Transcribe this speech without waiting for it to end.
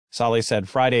Saleh said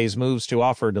Friday's moves to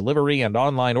offer delivery and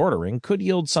online ordering could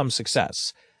yield some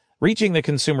success. Reaching the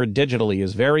consumer digitally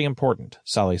is very important,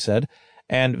 Saleh said,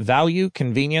 and value,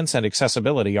 convenience, and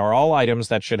accessibility are all items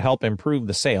that should help improve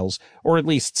the sales or at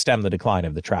least stem the decline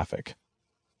of the traffic.